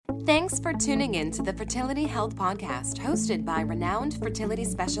Thanks for tuning in to the Fertility Health Podcast, hosted by renowned fertility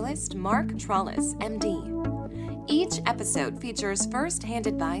specialist Mark Trollis, MD. Each episode features first-hand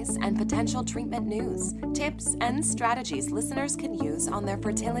advice and potential treatment news, tips, and strategies listeners can use on their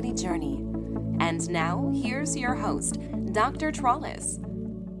fertility journey. And now, here's your host, Dr. Trollis.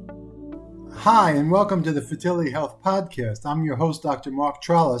 Hi, and welcome to the Fertility Health Podcast. I'm your host, Dr. Mark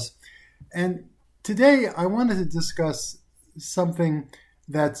Trollis, and today I wanted to discuss something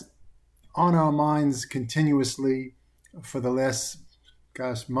that's on our minds continuously for the last,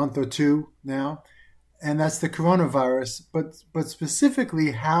 month or two now, and that's the coronavirus, but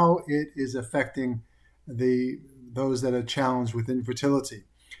specifically how it is affecting those that are challenged with infertility.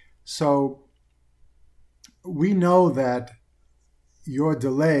 So we know that your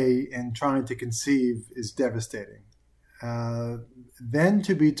delay in trying to conceive is devastating. Then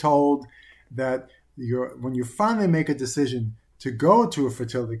to be told that when you finally make a decision to go to a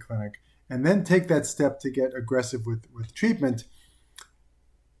fertility clinic and then take that step to get aggressive with treatment,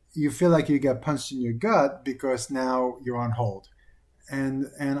 you feel like you get punched in your gut because now you're on hold. And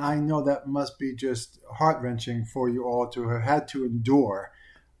I know that must be just heart-wrenching for you all to have had to endure.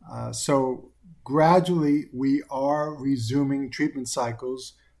 So gradually, we are resuming treatment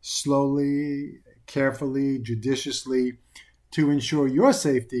cycles slowly, carefully, judiciously to ensure your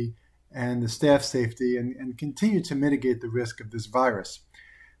safety and the staff's safety and continue to mitigate the risk of this virus.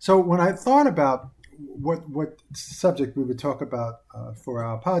 So when I thought about what subject we would talk about for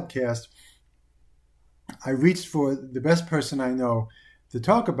our podcast, I reached for the best person I know to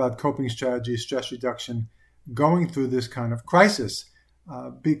talk about coping strategies, stress reduction, going through this kind of crisis,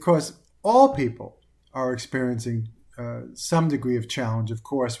 because all people are experiencing some degree of challenge, of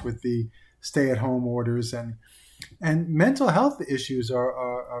course, with the stay-at-home orders, and mental health issues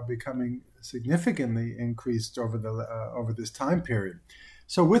are becoming significantly increased over this time period.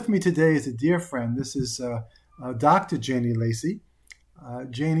 So with me today is a dear friend. This is Dr. Janie Lacey.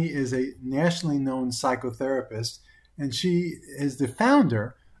 Janie is a nationally known psychotherapist, and she is the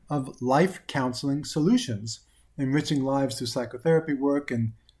founder of Life Counseling Solutions, enriching lives through psychotherapy work,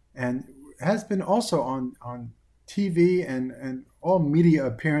 and has been also on TV and all media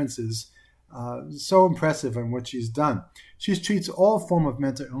appearances. So impressive in what she's done. She treats all form of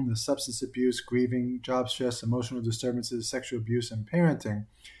mental illness, substance abuse, grieving, job stress, emotional disturbances, sexual abuse, and parenting.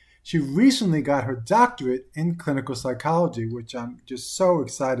 She recently got her doctorate in clinical psychology, which I'm just so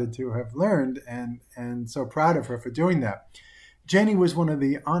excited to have learned and so proud of her for doing that. Janie was one of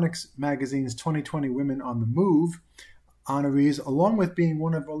the Onyx Magazine's 2020 Women on the Move honorees, along with being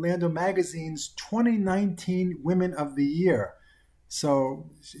one of Orlando Magazine's 2019 Women of the Year. So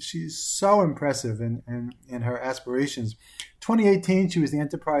she's so impressive in her aspirations. 2018, she was the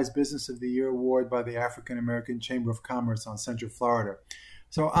Enterprise Business of the Year Award by the African American Chamber of Commerce on Central Florida.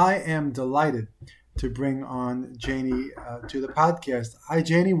 So I am delighted to bring on Janie to the podcast. Hi,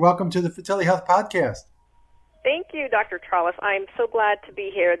 Janie. Welcome to the Fertility Health Podcast. Thank you, Dr. Trollis. I'm so glad to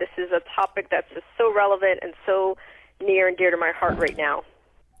be here. This is a topic that's just so relevant and so near and dear to my heart right now.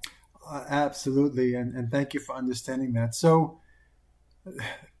 Absolutely, and thank you for understanding that. So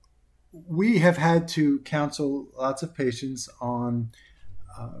we have had to counsel lots of patients on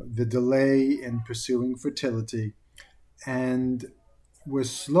the delay in pursuing fertility, and we're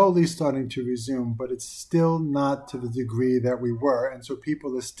slowly starting to resume, but it's still not to the degree that we were, and so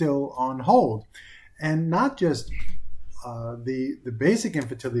people are still on hold. And not just the basic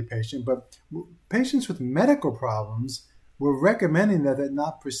infertility patient, but patients with medical problems, we're recommending that they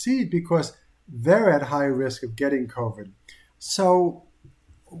not proceed because they're at high risk of getting COVID. So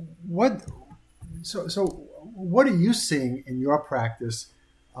what are you seeing in your practice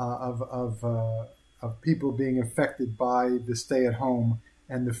of people being affected by the stay-at-home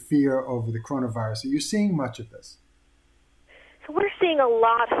and the fear over the coronavirus? Are you seeing much of this? So we're seeing a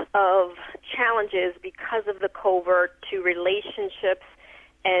lot of challenges because of the COVID to relationships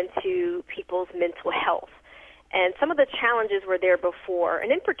and to people's mental health. And some of the challenges were there before.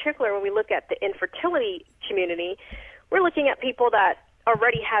 And in particular, when we look at the infertility community, we're looking at people that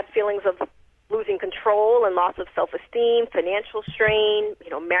already had feelings of losing control and loss of self-esteem, financial strain,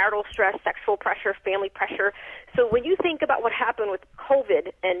 marital stress, sexual pressure, family pressure. So when you think about what happened with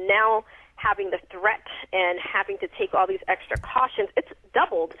COVID and now having the threat and having to take all these extra cautions, it's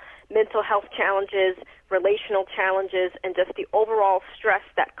doubled mental health challenges, relational challenges, and just the overall stress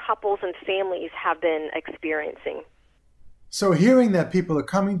that couples and families have been experiencing. So hearing that people are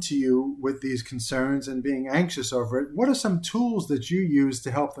coming to you with these concerns and being anxious over it, what are some tools that you use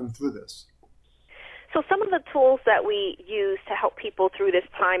to help them through this? So some of the tools that we use to help people through this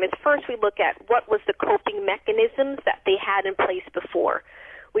time is first we look at what was the coping mechanisms that they had in place before.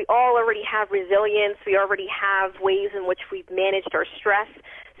 we all already have resilience. We already have ways in which we've managed our stress.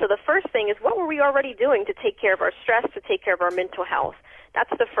 So the first thing is, what were we already doing to take care of our stress, to take care of our mental health?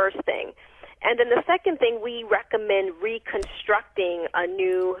 That's the first thing. And then the second thing, we recommend reconstructing a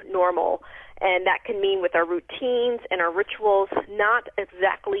new normal. And that can mean with our routines and our rituals, not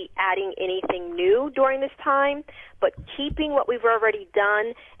exactly adding anything new during this time, but keeping what we've already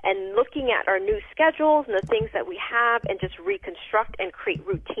done and looking at our new schedules and the things that we have and just reconstruct and create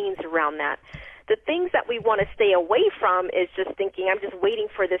routines around that. The things that we want to stay away from is just thinking, I'm just waiting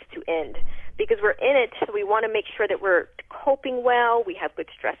for this to end, because we're in it, so we want to make sure that we're coping well, we have good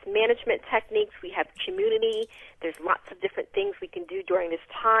stress management techniques, we have community. There's lots of different things we can do during this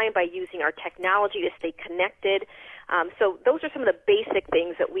time by using our technology to stay connected. So those are some of the basic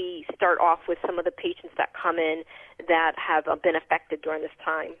things that we start off with some of the patients that come in that have been affected during this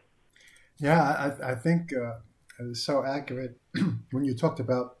time. Yeah, I think it's so accurate when you talked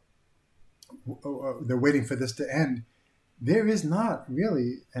about they're waiting for this to end. There is not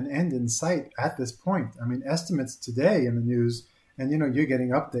really an end in sight at this point. I mean, estimates today in the news, and you're getting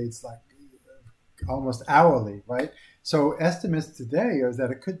updates like almost hourly, right? So estimates today are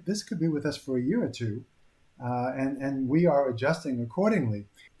that this could be with us for a year or two, and we are adjusting accordingly.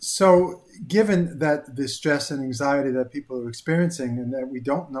 So given that the stress and anxiety that people are experiencing and that we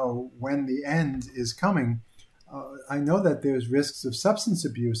don't know when the end is coming, I know that there's risks of substance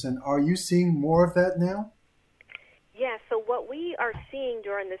abuse. And are you seeing more of that now? Yeah, so what we are seeing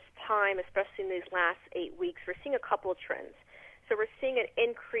during this time, especially in these last 8 weeks, we're seeing a couple of trends. So we're seeing an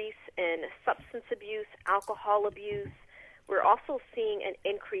increase in substance abuse, alcohol abuse. We're also seeing an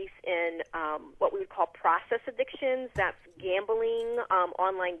increase in what we would call process addictions. That's gambling,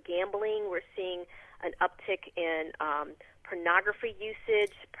 online gambling. We're seeing an uptick in pornography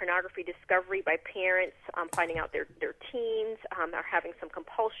usage, pornography discovery by parents, finding out their teens are having some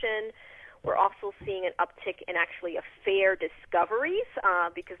compulsion. We're also seeing an uptick in actually affair discoveries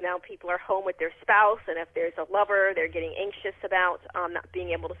because now people are home with their spouse, and if there's a lover, they're getting anxious about not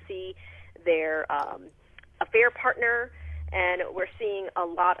being able to see their affair partner. And we're seeing a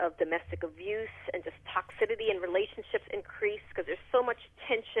lot of domestic abuse and just toxicity in relationships increase because there's so much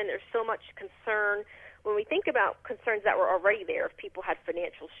tension, there's so much concern. When we think about concerns that were already there, if people had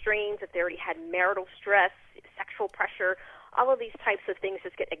financial strains, if they already had marital stress, sexual pressure, all of these types of things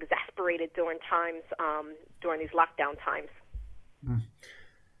just get exasperated during these lockdown times.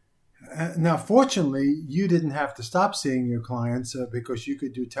 Now, fortunately, you didn't have to stop seeing your clients because you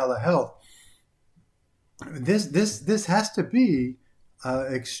could do telehealth. This has to be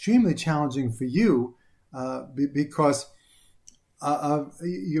extremely challenging for you because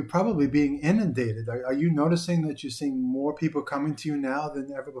you're probably being inundated. Are you noticing that you're seeing more people coming to you now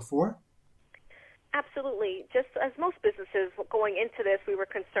than ever before? Absolutely. Just as most businesses going into this, we were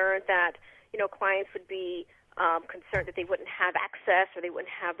concerned that clients would be concerned that they wouldn't have access or they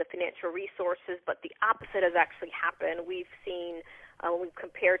wouldn't have the financial resources, but the opposite has actually happened. We've seen, when we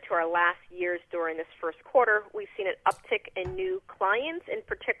compared to our last years during this first quarter, we've seen an uptick in new clients, in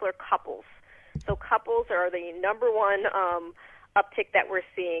particular couples. So couples are the number one uptick that we're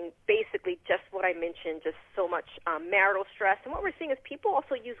seeing, basically just what I mentioned, just so much marital stress. And what we're seeing is people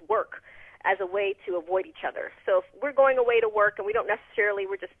also use work as a way to avoid each other. So if we're going away to work and we're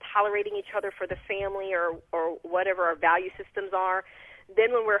just tolerating each other for the family or whatever our value systems are,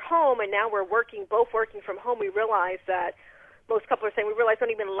 then when we're home and now we're both working from home, we realize that most couples are saying we realize we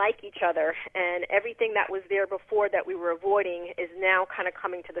don't even like each other, and everything that was there before that we were avoiding is now kind of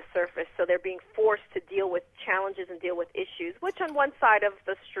coming to the surface. So they're being forced to deal with challenges and deal with issues, which on one side of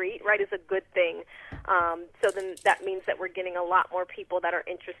the street, right, is a good thing. So then that means that we're getting a lot more people that are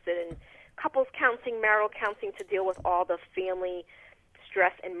interested in couples counseling, marital counseling, to deal with all the family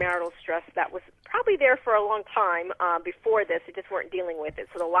stress and marital stress that was probably there for a long time before this. They just weren't dealing with it.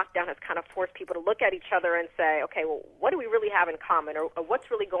 So the lockdown has kind of forced people to look at each other and say, okay, well, what do we really have in common, or what's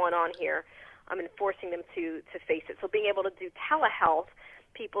really going on here, and forcing them to face it. So being able to do telehealth,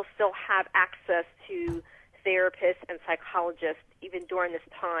 people still have access to therapists and psychologists even during this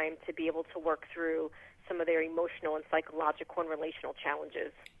time to be able to work through some of their emotional and psychological and relational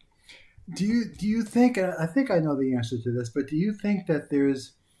challenges. Do you think, I think I know the answer to this, but do you think that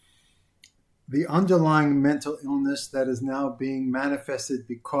there's the underlying mental illness that is now being manifested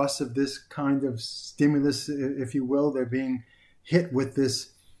because of this kind of stimulus, if you will? They're being hit with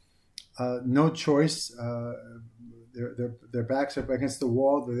this no choice. Their backs are against the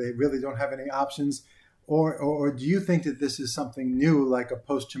wall. They really don't have any options. Or do you think that this is something new, like a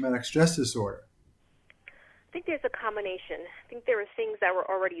post-traumatic stress disorder? I think there's a combination. I think there were things that were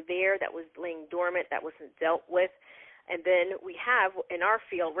already there that was laying dormant, that wasn't dealt with. And then we have, in our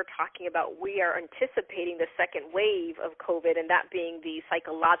field, we're talking about we are anticipating the second wave of COVID, and that being the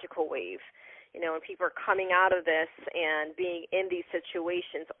psychological wave. When people are coming out of this and being in these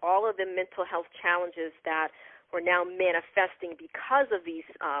situations, all of the mental health challenges that we're now manifesting because of these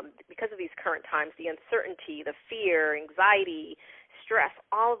current times, the uncertainty, the fear, anxiety, stress,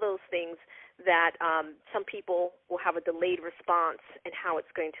 all of those things that some people will have a delayed response in how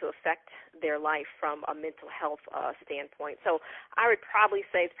it's going to affect their life from a mental health standpoint. So I would probably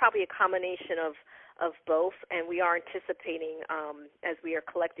say it's probably a combination of both, and we are anticipating as we are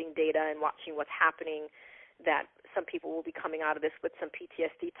collecting data and watching what's happening that some people will be coming out of this with some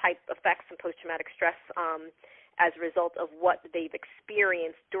PTSD-type effects and post-traumatic stress as a result of what they've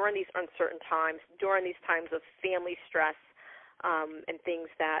experienced during these uncertain times, during these times of family stress, and things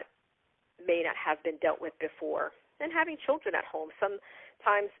that may not have been dealt with before. And having children at home.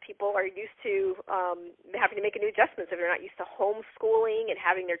 Sometimes people are used to having to make new adjustments if they're not used to homeschooling and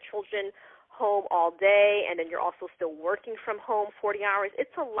having their children home all day, and then you're also still working from home 40 hours.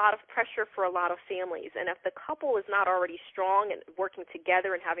 It's a lot of pressure for a lot of families. And if the couple is not already strong and working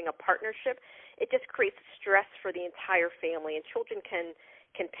together and having a partnership, it just creates stress for the entire family, and children can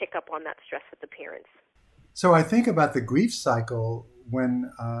pick up on that stress with the parents. So I think about the grief cycle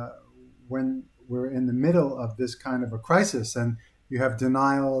when we're in the middle of this kind of a crisis, and you have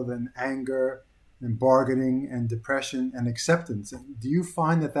denial, then anger, and bargaining, and depression, and acceptance. Do you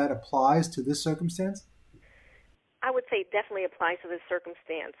find that applies to this circumstance? I would say it definitely applies to this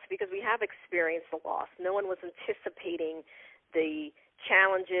circumstance because we have experienced the loss. No one was anticipating the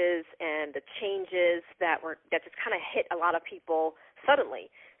challenges and the changes that just kind of hit a lot of people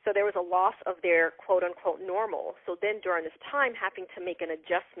suddenly. So there was a loss of their quote-unquote normal. So then during this time, having to make an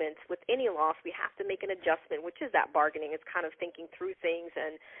adjustment with any loss, we have to make an adjustment, which is that bargaining. It's kind of thinking through things.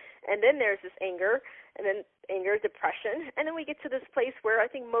 And then there's this anger, and then anger, depression. And then we get to this place where I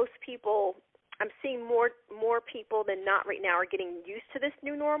think most people, I'm seeing more people than not right now are getting used to this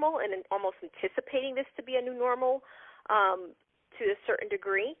new normal and almost anticipating this to be a new normal to a certain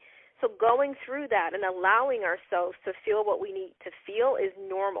degree. So going through that and allowing ourselves to feel what we need to feel is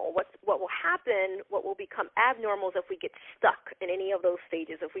normal. What will happen, what will become abnormal is if we get stuck in any of those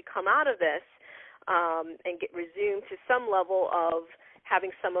stages. If we come out of this and get resumed to some level of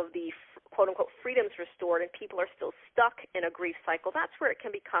having some of the quote-unquote freedoms restored and people are still stuck in a grief cycle, that's where it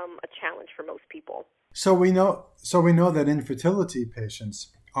can become a challenge for most people. So we know that infertility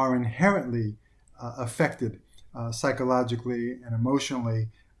patients are inherently affected psychologically and emotionally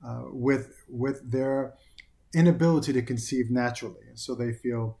with their inability to conceive naturally. So they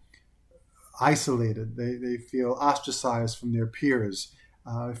feel isolated, they feel ostracized from their peers,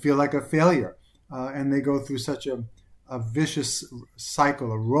 feel like a failure, and they go through such a vicious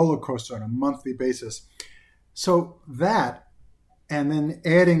cycle, a roller coaster on a monthly basis. So that, and then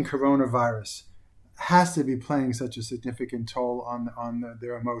adding coronavirus, has to be playing such a significant toll on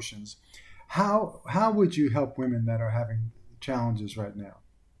their emotions. How would you help women that are having challenges right now?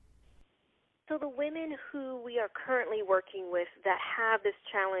 So the women who we are currently working with that have this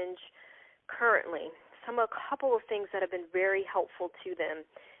challenge currently, a couple of things that have been very helpful to them.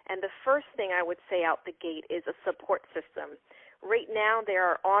 And the first thing I would say out the gate is a support system. Right now there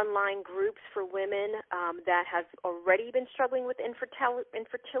are online groups for women that have already been struggling with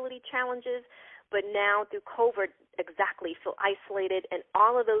infertility challenges, but now through COVID feel isolated, and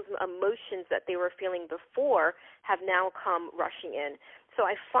all of those emotions that they were feeling before have now come rushing in. So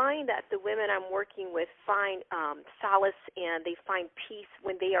I find that the women I'm working with find solace and they find peace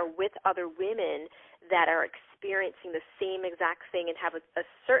when they are with other women that are experiencing the same exact thing and have a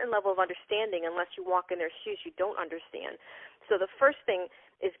certain level of understanding. Unless you walk in their shoes, you don't understand. So the first thing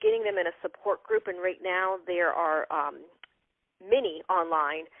is getting them in a support group, and right now there are many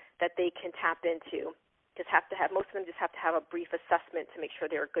online that they can tap into. Most of them just have to have a brief assessment to make sure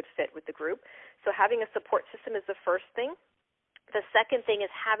they're a good fit with the group. So having a support system is the first thing. The second thing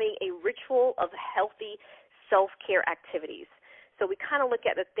is having a ritual of healthy self-care activities. So we kind of look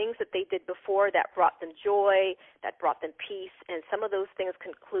at the things that they did before that brought them joy, that brought them peace, and some of those things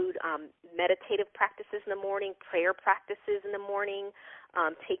conclude meditative practices in the morning, prayer practices in the morning,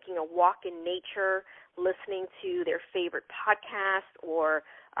 taking a walk in nature, listening to their favorite podcast or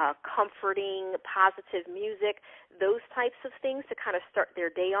comforting, positive music, those types of things to kind of start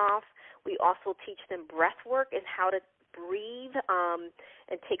their day off. We also teach them breath work and how to breathe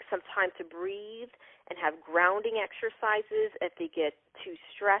and take some time to breathe and have grounding exercises if they get too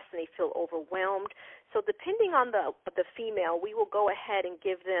stressed and they feel overwhelmed. So depending on the female, we will go ahead and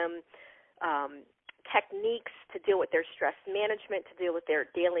give them techniques to deal with their stress management, to deal with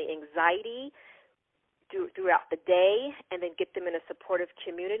their daily anxiety, throughout the day, and then get them in a supportive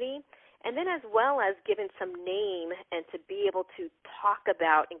community. And then as well as giving some name and to be able to talk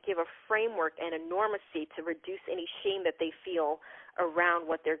about and give a framework and a normacy to reduce any shame that they feel around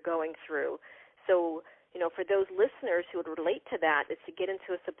what they're going through. So, for those listeners who would relate to that, is to get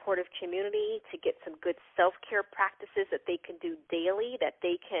into a supportive community, to get some good self-care practices that they can do daily, that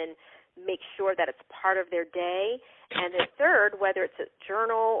they can make sure that it's part of their day. And then third, whether it's a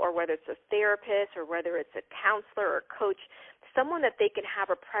journal or whether it's a therapist or whether it's a counselor or coach, someone that they can have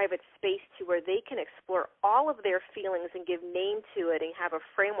a private space to where they can explore all of their feelings and give name to it and have a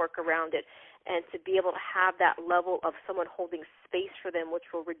framework around it, and to be able to have that level of someone holding space for them, which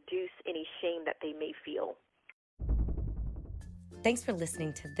will reduce any shame that they may feel. Thanks for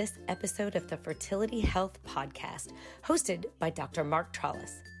listening to this episode of the Fertility Health Podcast, hosted by Dr. Mark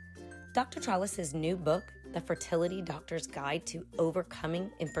Trollis. Dr. Trollis' new book, The Fertility Doctor's Guide to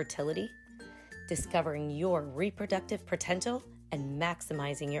Overcoming Infertility, Discovering Your Reproductive Potential and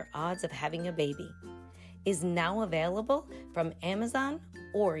Maximizing Your Odds of Having a Baby, is now available from Amazon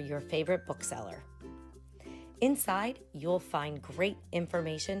or your favorite bookseller. Inside, you'll find great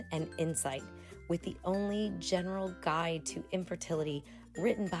information and insight with the only general guide to infertility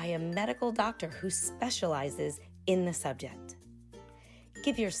written by a medical doctor who specializes in the subject.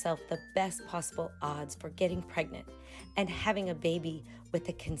 Give yourself the best possible odds for getting pregnant and having a baby with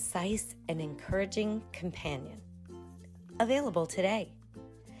a concise and encouraging companion. Available today.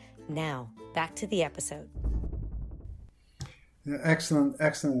 Now, back to the episode. Yeah, excellent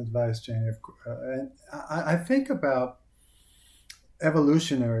advice, Janie. And I think about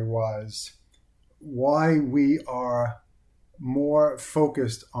evolutionary-wise why we are more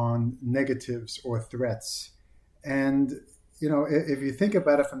focused on negatives or threats. And, if you think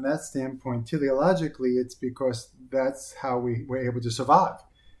about it from that standpoint, teleologically, it's because that's how we were able to survive.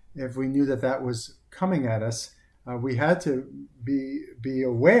 If we knew that was coming at us, we had to be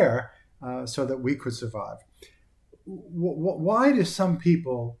aware so that we could survive. Why do some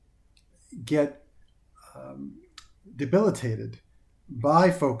people get debilitated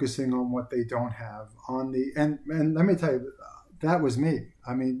by focusing on what they don't have? And let me tell you, that was me.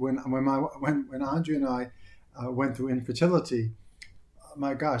 I mean, when Andrea and I went through infertility,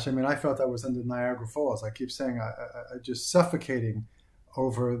 my gosh, I mean, I felt I was under Niagara Falls. I keep saying I just suffocating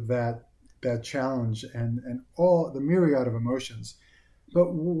over that challenge and all the myriad of emotions.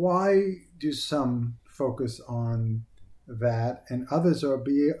 But why do some focus on that and others are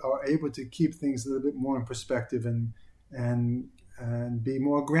able to keep things a little bit more in perspective and be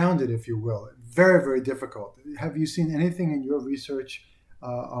more grounded, if you will? Very, very difficult. Have you seen anything in your research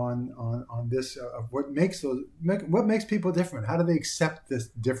on this of what makes people different? How do they accept this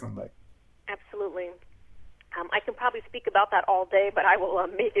differently? Absolutely. I can probably speak about that all day, but I will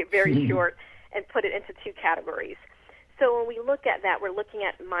make it very short and put it into two categories. So when we look at that, we're looking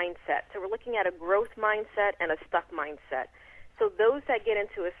at mindset. So we're looking at a growth mindset and a stuck mindset. So those that get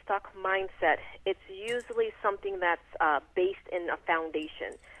into a stuck mindset, it's usually something that's based in a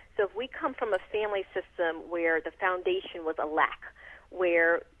foundation. So if we come from a family system where the foundation was a lack,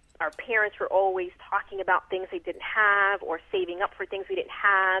 where our parents were always talking about things they didn't have or saving up for things we didn't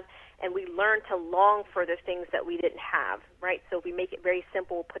have, and we learned to long for the things that we didn't have, right? So if we make it very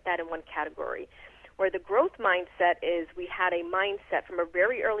simple, we'll put that in one category. Where the growth mindset is, we had a mindset from a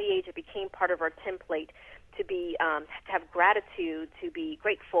very early age. It became part of our template to be to have gratitude, to be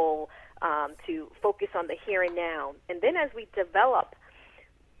grateful, to focus on the here and now. And then as we develop,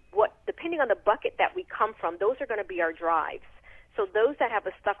 depending on the bucket that we come from, those are going to be our drives. So those that have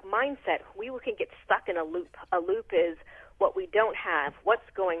a stuck mindset, we can get stuck in a loop. A loop is what we don't have, what's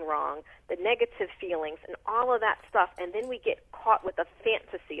going wrong, the negative feelings, and all of that stuff. And then we get caught with a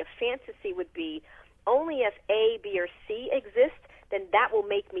fantasy. A fantasy would be, only if A, B, or C exist, then that will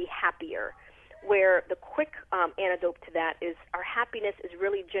make me happier. Where the quick antidote to that is our happiness is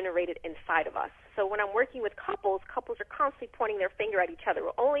really generated inside of us. So when I'm working with couples are constantly pointing their finger at each other.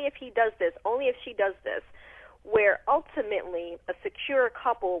 Well, only if he does this, only if she does this. Where ultimately a secure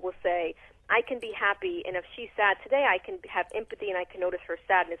couple will say, I can be happy, and if she's sad today, I can have empathy and I can notice her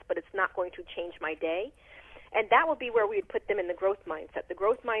sadness, but it's not going to change my day. And that would be where we would put them in the growth mindset. The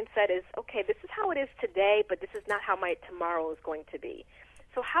growth mindset is, okay, this is how it is today, but this is not how my tomorrow is going to be.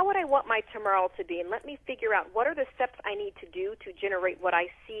 So how would I want my tomorrow to be? And let me figure out what are the steps I need to do to generate what I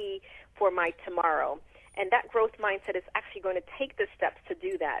see for my tomorrow. And that growth mindset is actually going to take the steps to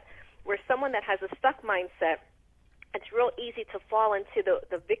do that. Where someone that has a stuck mindset, it's real easy to fall into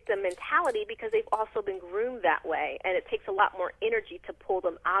the victim mentality because they've also been groomed that way, and it takes a lot more energy to pull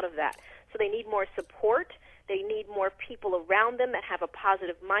them out of that. So they need more support. They need more people around them that have a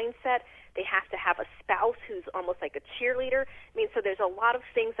positive mindset. They have to have a spouse who's almost like a cheerleader. I mean, so there's a lot of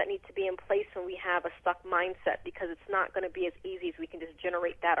things that need to be in place when we have a stuck mindset, because it's not going to be as easy as we can just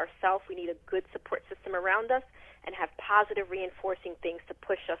generate that ourselves. We need a good support system around us and have positive reinforcing things to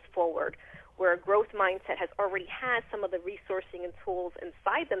push us forward, where a growth mindset has already had some of the resourcing and tools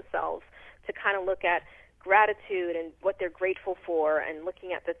inside themselves to kind of look at gratitude and what they're grateful for, and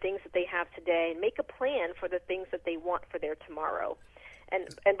looking at the things that they have today and make a plan for the things that they want for their tomorrow.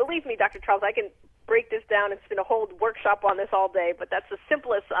 And believe me, Dr. Charles, I can break this down and spend a whole workshop on this all day, but that's the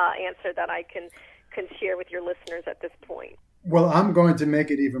simplest answer that I can share with your listeners at this point. Well, I'm going to make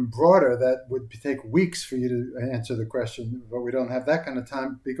it even broader. That would take weeks for you to answer the question, but we don't have that kind of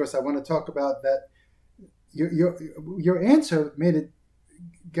time, because I want to talk about that. Your answer made it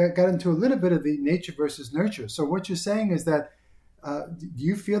got into a little bit of the nature versus nurture. So what you're saying is that do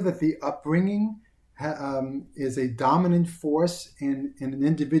you feel that the upbringing is a dominant force in an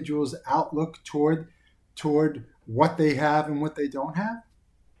individual's outlook toward what they have and what they don't have?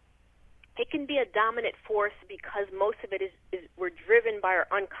 It can be a dominant force because most of it is we're driven by our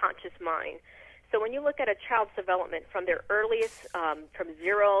unconscious mind. So when you look at a child's development from their earliest, from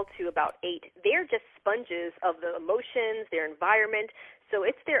 0 to about 8, they're just sponges of the emotions, their environment. So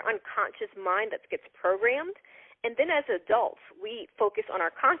it's their unconscious mind that gets programmed. And then as adults, we focus on our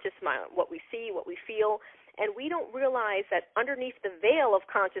conscious mind, what we see, what we feel, and we don't realize that underneath the veil of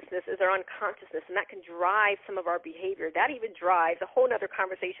consciousness is our unconsciousness, and that can drive some of our behavior. That even drives a whole other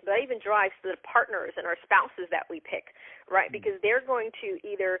conversation, but that even drives the partners and our spouses that we pick, right? Because they're going to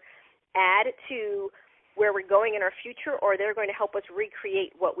either add to where we're going in our future, or they're going to help us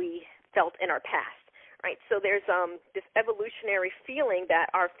recreate what we felt in our past. Right, so there's this evolutionary feeling that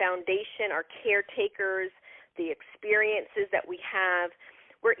our foundation, our caretakers, the experiences that we have,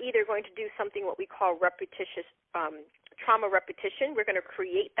 we're either going to do something what we call repetitious trauma repetition. We're going to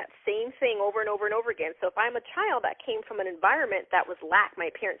create that same thing over and over and over again. So if I'm a child that came from an environment that was lack, my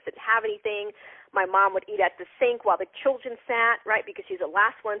parents didn't have anything, my mom would eat at the sink while the children sat, right, because she's the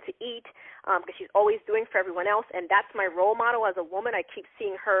last one to eat, because she's always doing for everyone else, and that's my role model as a woman. I keep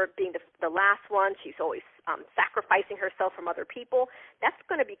seeing her being the last one. She's always sacrificing herself from other people. That's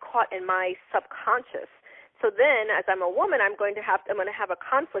going to be caught in my subconscious. So then, as I'm a woman, I'm going to have a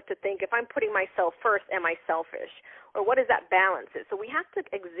conflict to think, if I'm putting myself first, am I selfish? Or what is that balance? So we have to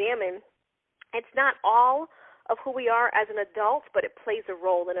examine, it's not all of who we are as an adult, but it plays a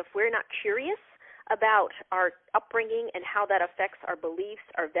role. And if we're not curious about our upbringing and how that affects our beliefs,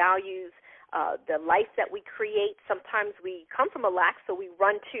 our values, the life that we create, sometimes we come from a lack, so we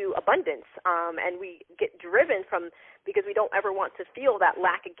run to abundance, and we get driven from, because we don't ever want to feel that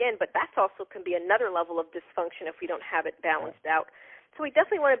lack again, but that also can be another level of dysfunction if we don't have it balanced out. So we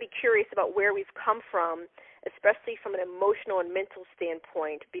definitely want to be curious about where we've come from, especially from an emotional and mental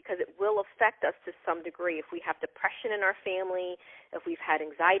standpoint, because it will affect us to some degree. If we have depression in our family, if we've had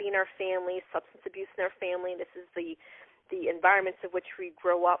anxiety in our family, substance abuse in our family, this is the environments of which we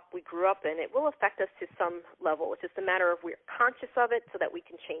grew up in, it will affect us to some level. It's just a matter of we're conscious of it so that we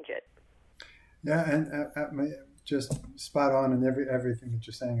can change it. Yeah, and just spot on in everything that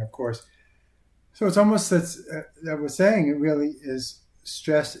you're saying, of course. So it's almost that we're saying it really is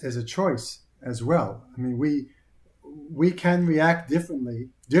stress is a choice as well. I mean, we can react differently.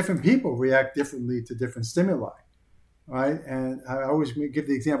 Different people react differently to different stimuli, right? And I always give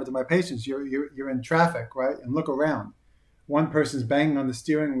the example to my patients. You're in traffic, right? And look around. One person's banging on the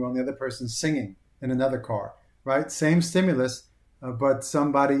steering wheel and the other person's singing in another car, right? Same stimulus, but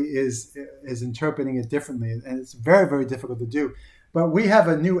somebody is interpreting it differently. And it's very, very difficult to do. But we have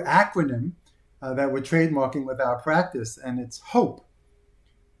a new acronym that we're trademarking with our practice, and it's HOPE.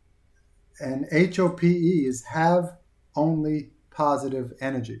 And HOPE is have only positive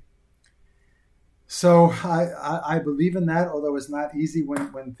energy. So I believe in that, although it's not easy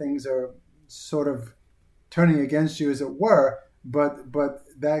when things are sort of turning against you, as it were, but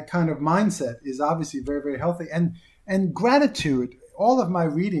that kind of mindset is obviously very, very healthy. And gratitude, all of my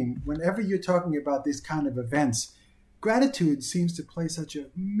reading, whenever you're talking about these kind of events, gratitude seems to play such a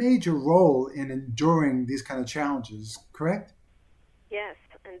major role in enduring these kind of challenges, correct? Yes,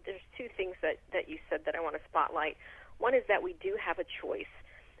 and there's two things that you said that I want to spotlight. One is that we do have a choice,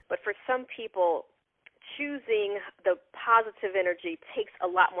 but for some people, choosing the positive energy takes a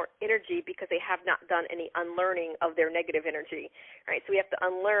lot more energy because they have not done any unlearning of their negative energy, right? So we have to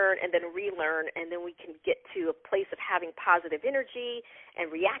unlearn and then relearn, and then we can get to a place of having positive energy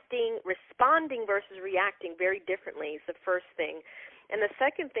and responding versus reacting very differently is the first thing. And the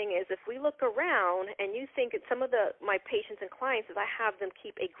second thing is, if we look around and you think some of my patients and clients is I have them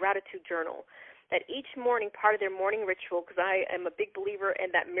keep a gratitude journal. That each morning, part of their morning ritual, because I am a big believer in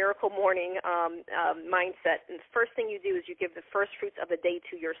that miracle morning mindset. And the first thing you do is you give the first fruits of the day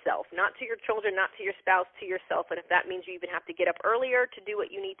to yourself, not to your children, not to your spouse, to yourself. And if that means you even have to get up earlier to do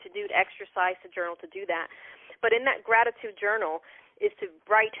what you need to do, to exercise, to journal, to do that. But in that gratitude journal is to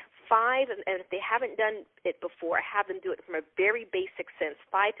write 5, and if they haven't done it before, I have them do it from a very basic sense,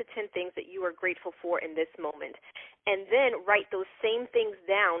 5 to 10 things that you are grateful for in this moment. And then write those same things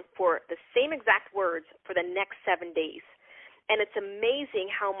down for the same exact words for the next 7 days. And it's amazing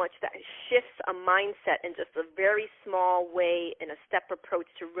how much that shifts a mindset in just a very small way, in a step approach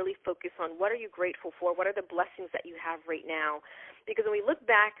to really focus on what are you grateful for, what are the blessings that you have right now. Because when we look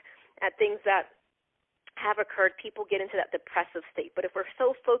back at things that have occurred, people get into that depressive state. But if we're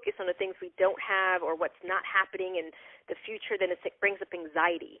so focused on the things we don't have or what's not happening in the future, then it brings up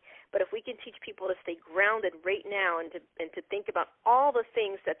anxiety. But if we can teach people to stay grounded right now and to think about all the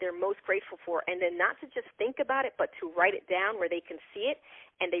things that they're most grateful for, and then not to just think about it, but to write it down where they can see it,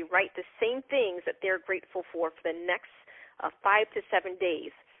 and they write the same things that they're grateful for the next 5 to 7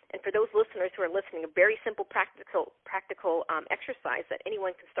 days. And for those listeners who are listening, a very simple, practical exercise that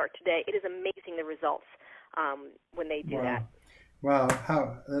anyone can start today. It is amazing the results when they do that. Wow,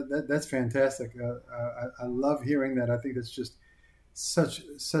 that's fantastic. I love hearing that. I think it's just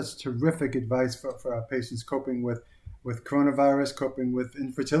such terrific advice for our patients coping with coronavirus, coping with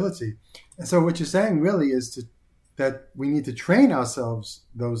infertility. And so what you're saying really is that we need to train ourselves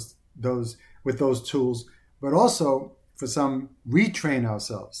with those tools, but also for some retrain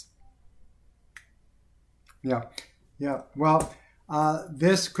ourselves. Yeah. Well,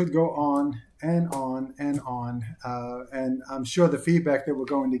 this could go on and on and on, and I'm sure the feedback that we're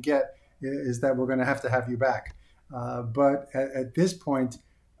going to get is that we're going to have you back. But at this point,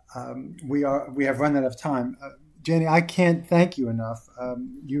 we have run out of time. Janie, I can't thank you enough.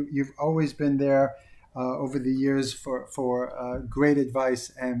 You've always been there over the years for great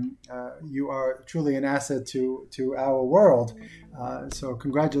advice, and you are truly an asset to our world. So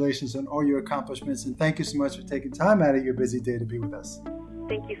congratulations on all your accomplishments, and thank you so much for taking time out of your busy day to be with us.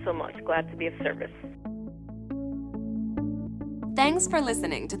 Thank you so much. Glad to be of service. Thanks for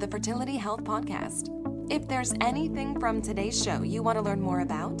listening to the Fertility Health Podcast. If there's anything from today's show you want to learn more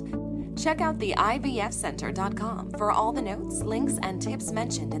about, check out the IVFcenter.com for all the notes, links, and tips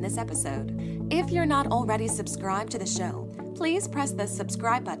mentioned in this episode. If you're not already subscribed to the show, please press the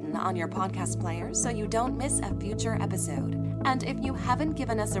subscribe button on your podcast player so you don't miss a future episode. And if you haven't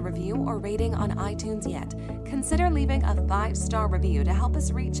given us a review or rating on iTunes yet, consider leaving a 5-star review to help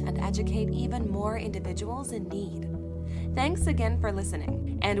us reach and educate even more individuals in need. Thanks again for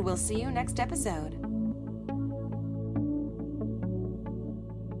listening, and we'll see you next episode.